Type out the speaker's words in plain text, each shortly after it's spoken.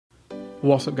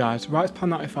What's up guys,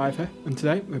 Plan95 here, and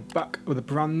today we're back with a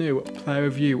brand new player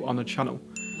review on the channel.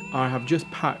 I have just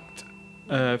packed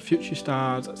Future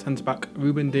Stars centre back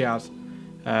Ruben Dias,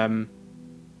 and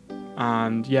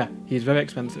yeah, he's very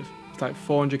expensive. It's like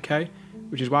 400k,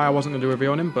 which is why I wasn't going to do a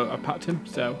review on him, but I packed him,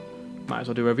 so might as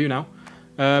well do a review now.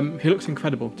 He looks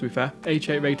incredible, to be fair.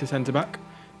 88 rated centre back.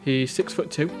 He's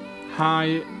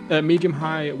 6'2", medium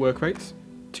high work rates,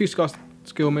 2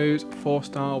 skill moves,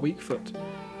 4-star weak foot.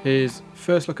 His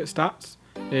first look at stats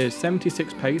is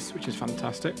 76 pace, which is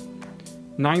fantastic,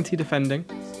 90 defending,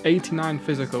 89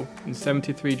 physical, and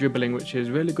 73 dribbling, which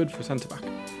is really good for centre back.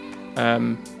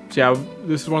 So yeah,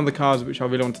 this is one of the cards which I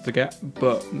really wanted to get,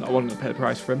 but I wasn't going to pay the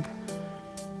price for him.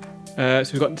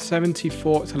 So we've got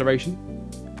 74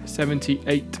 acceleration,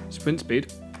 78 sprint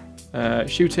speed,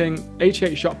 shooting,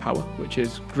 88 shot power, which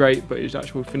is great, but his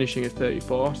actual finishing is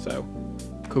 34, so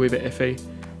could be a bit iffy.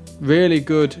 Really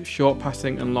good short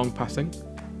passing and long passing,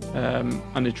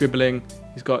 and his dribbling,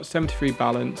 he's got 73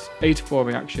 balance, 84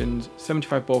 reactions,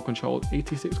 75 ball control,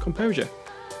 86 composure.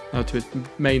 Now to his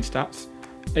main stats: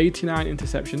 89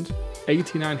 interceptions,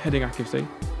 89 heading accuracy,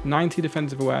 90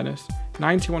 defensive awareness,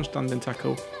 91 standing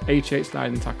tackle, 88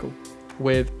 sliding tackle,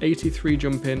 with 83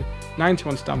 jumping,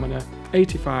 91 stamina,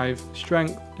 85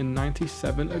 strength, and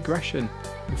 97 aggression.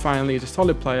 And finally, he's a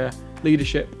solid player,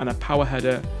 leadership, and a power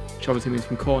header, which obviously means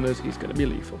from corners he's going to be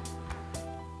lethal.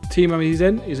 Team he's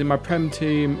in my Prem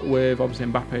team with obviously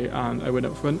Mbappe and Owen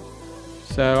up front.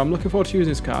 So I'm looking forward to using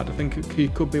this card. I think he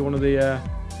could be one of the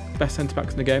best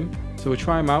centre-backs in the game. So we'll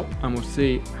try him out and we'll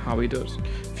see how he does.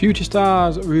 Future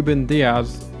Stars Ruben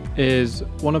Dias is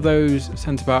one of those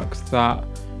centre-backs that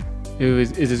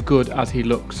is as good as he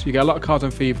looks. You get a lot of cards on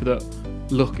FIFA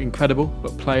that look incredible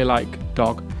but play like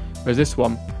dog, whereas this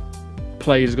one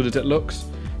plays as good as it looks.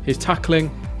 His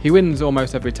tackling, he wins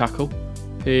almost every tackle.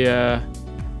 He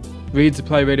reads the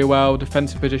play really well,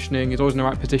 defensive positioning, he's always in the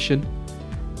right position.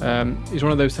 He's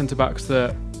one of those centre-backs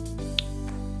that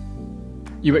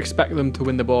you expect them to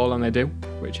win the ball, and they do,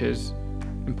 which is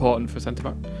important for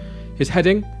centre-back. His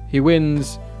heading, he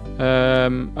wins a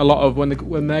lot of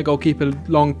when their goalkeeper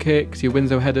long kicks, he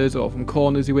wins their headers, or from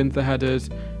corners he wins the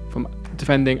headers, from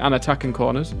defending and attacking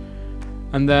corners.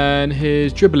 And then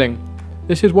his dribbling,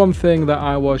 this is one thing that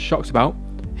I was shocked about.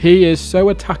 He is so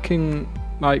attacking,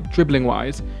 like dribbling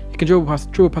wise, he can dribble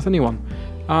past anyone.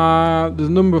 There's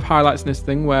a number of highlights in this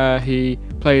thing where he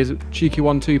plays a cheeky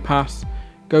 1-2 pass,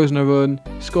 goes on a run,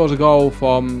 scores a goal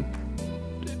from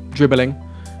dribbling,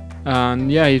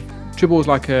 and yeah, he dribbles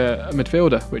like a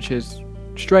midfielder, which is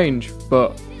strange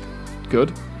but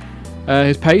good.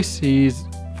 His pace, he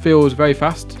feels very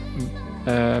fast,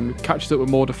 catches up with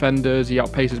more defenders, he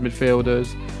outpaces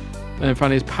midfielders, and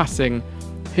finally his passing,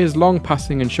 his long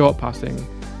passing and short passing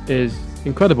is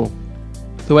incredible.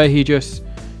 The way he just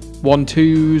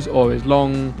 1-2s or his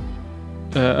long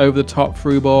over the top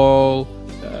through ball,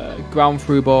 ground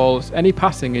through balls, any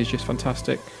passing is just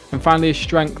fantastic. And finally his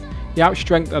strength, he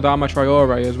outstrengthed Adama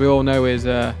Traore, as we all know, is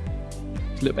a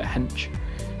little bit hench.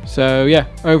 So yeah,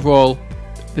 overall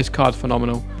this card's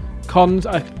phenomenal. Cons,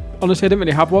 honestly I didn't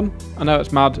really have one. I know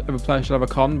it's mad, every player should have a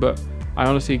con, but I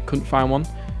honestly couldn't find one.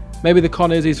 Maybe the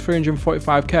con is he's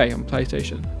 345k on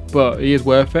PlayStation, but he is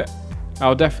worth it.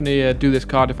 I'll definitely do this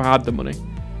card if I had the money.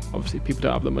 Obviously people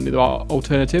don't have the money. There are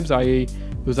alternatives, i.e.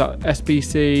 was that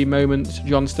SBC Moments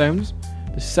John Stones,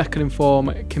 the second in form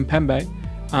Kimpembe,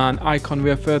 and Icon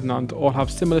Rio Ferdinand all have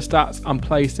similar stats and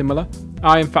play similar.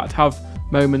 I in fact have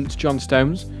Moments John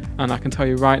Stones, and I can tell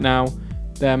you right now,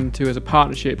 them two as a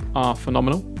partnership are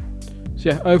phenomenal. So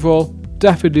yeah, overall,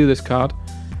 definitely do this card.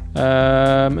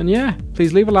 And yeah,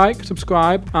 please leave a like,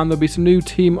 subscribe, and there'll be some new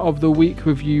Team of the Week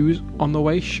reviews on the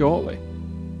way shortly.